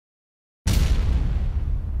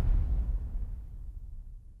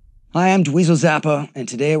Hi, I'm Dweezil Zappa, and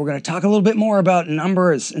today we're going to talk a little bit more about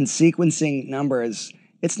numbers and sequencing numbers.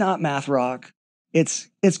 It's not math rock, it's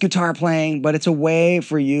guitar playing, but it's a way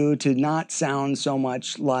for you to not sound so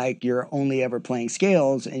much like you're only ever playing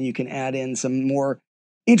scales, and you can add in some more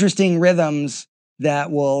interesting rhythms that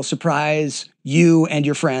will surprise you and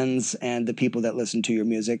your friends and the people that listen to your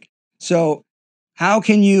music. So, how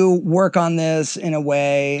can you work on this in a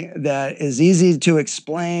way that is easy to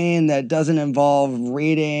explain, that doesn't involve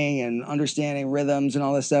reading and understanding rhythms and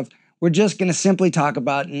all this stuff? We're just going to simply talk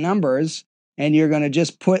about numbers, and you're going to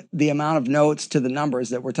just put the amount of notes to the numbers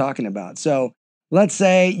that we're talking about. So let's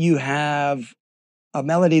say you have a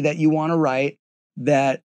melody that you want to write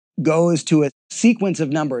that goes to a sequence of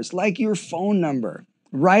numbers, like your phone number.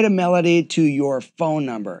 Write a melody to your phone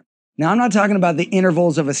number. Now, I'm not talking about the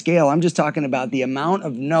intervals of a scale. I'm just talking about the amount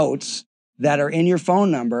of notes that are in your phone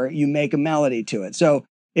number. You make a melody to it. So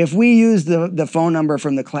if we use the phone number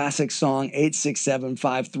from the classic song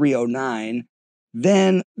 8675309,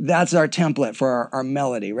 then that's our template for our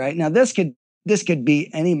melody, right? Now, this could be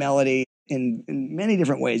any melody in many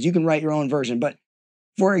different ways. You can write your own version. But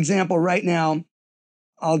for example, right now,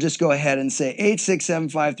 I'll just go ahead and say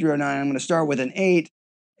 8675309. I'm going to start with an 8.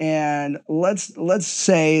 And let's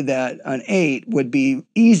say that an 8 would be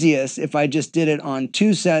easiest if I just did it on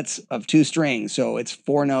 2 sets of 2 strings. So it's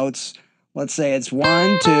 4 notes. Let's say it's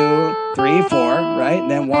 1, 2, 3, 4, right?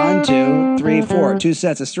 Then 1, 2, 3, 4. 2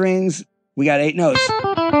 sets of strings. We got 8 notes.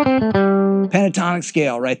 Pentatonic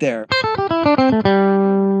scale right there.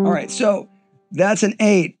 All right, so that's an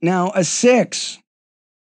 8. Now a 6.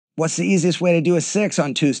 What's the easiest way to do a 6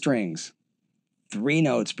 on 2 strings? 3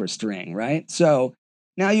 notes per string, right? So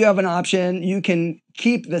now you have an option. You can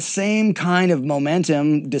keep the same kind of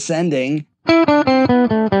momentum descending,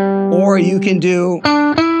 or you can do,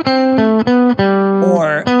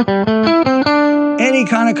 or any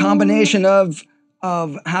kind of combination of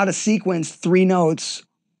how to sequence 3 notes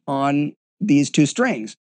on these 2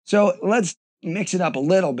 strings. So let's mix it up a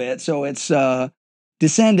little bit. So it's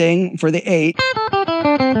descending for the 8,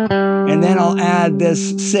 and then I'll add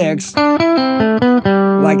this 6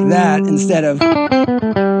 like that instead of.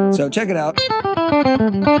 So check it out.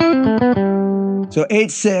 So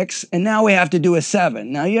 8, 6, and now we have to do a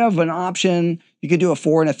 7. Now you have an option. You could do a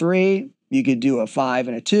 4 and a 3. You could do a 5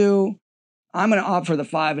 and a 2. I'm going to opt for the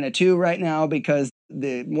 5 and a 2 right now because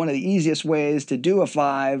one of the easiest ways to do a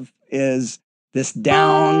 5 is this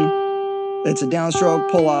down. It's a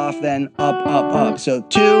downstroke, pull off, then up, up, up. So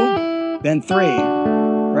 2, then 3,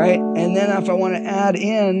 right? And then if I want to add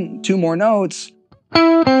in 2 more notes,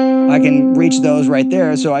 I can reach those right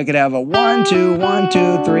there. So I could have a 1, 2, 1,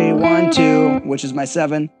 2, 3, 1, 2, which is my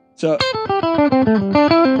 7. So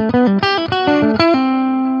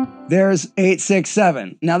there's 8, 6,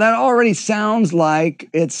 7. Now that already sounds like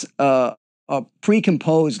it's a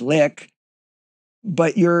pre-composed lick,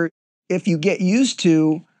 but if you get used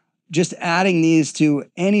to just adding these to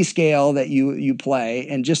any scale that you play,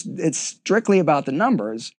 and just it's strictly about the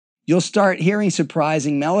numbers, you'll start hearing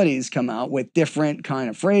surprising melodies come out with different kind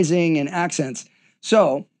of phrasing and accents.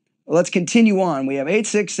 So let's continue on. We have 8,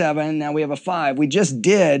 6, 7. Now we have a 5. We just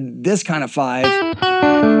did this kind of 5,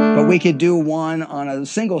 but we could do one on a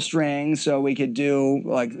single string. So we could do,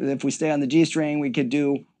 like, if we stay on the G string, we could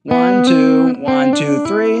do 1, 2, 1, 2,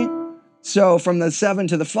 3. So from the 7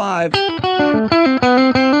 to the 5.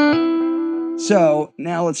 So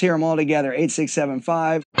now let's hear them all together. 8, 6, 7,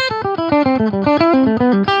 5.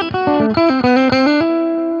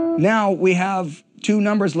 Now we have 2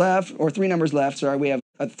 numbers left, or 3 numbers left. Sorry, we have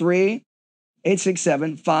a 3, 8, 6,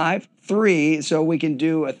 7, 5, 3. So we can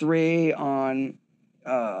do a 3 on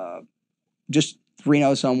just 3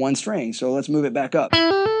 notes on 1 string. So let's move it back up.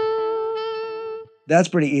 That's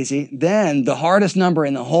pretty easy. Then the hardest number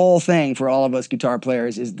in the whole thing for all of us guitar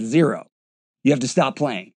players is the 0. You have to stop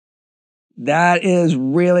playing. That is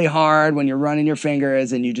really hard when you're running your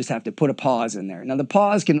fingers and you just have to put a pause in there. Now the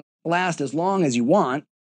pause can last as long as you want.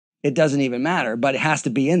 It doesn't even matter, but it has to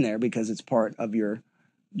be in there because it's part of your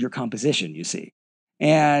composition, you see.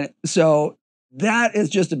 And so that is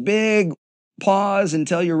just a big pause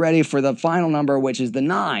until you're ready for the final number, which is the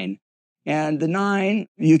 9. And the 9,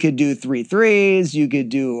 you could do 3 3s, you could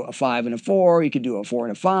do a 5 and a 4, you could do a 4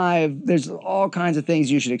 and a 5. There's all kinds of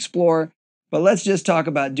things you should explore. But let's just talk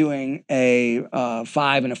about doing a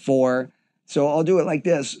 5 and a 4. So I'll do it like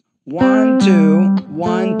this. 1, 2,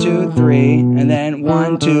 1, 2, 3, and then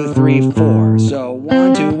 1, 2, 3, 4. So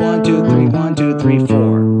 1, 2, 1, 2, 3, 1, 2, 3,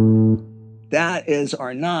 4. That is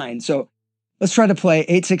our 9. So let's try to play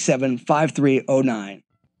 8, 6, 7, 5, 3, 0, 9.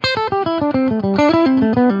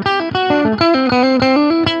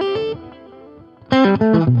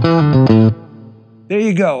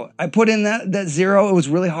 you go. I put in that zero. It was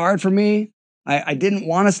really hard for me. I didn't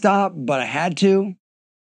want to stop, but I had to.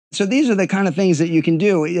 So these are the kind of things that you can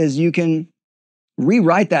do is you can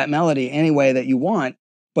rewrite that melody any way that you want,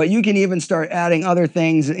 but you can even start adding other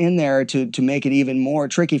things in there to make it even more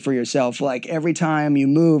tricky for yourself. Like every time you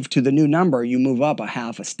move to the new number, you move up a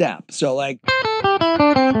half a step. So like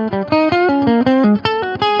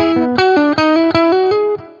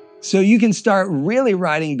so you can start really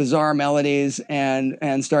writing bizarre melodies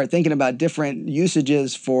and start thinking about different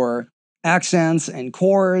usages for accents and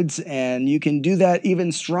chords, and you can do that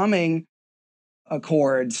even strumming a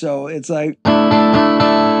chord. So it's like so,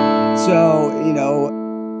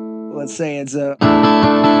 let's say it's a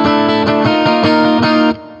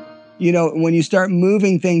when you start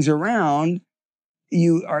moving things around,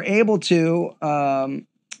 you are able to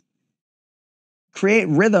create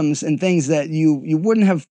rhythms and things that you wouldn't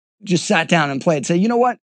have just sat down and played. Say, you know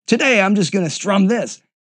what? Today I'm just going to strum this.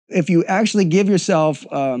 If you actually give yourself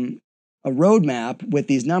a roadmap with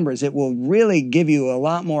these numbers, it will really give you a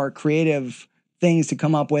lot more creative things to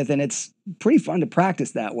come up with, and it's pretty fun to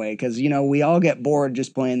practice that way because we all get bored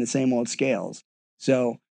just playing the same old scales.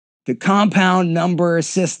 So the compound number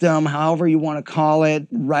system, however you want to call it,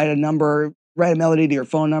 write a melody to your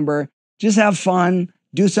phone number, just have fun,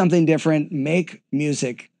 do something different, make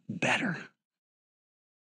music better.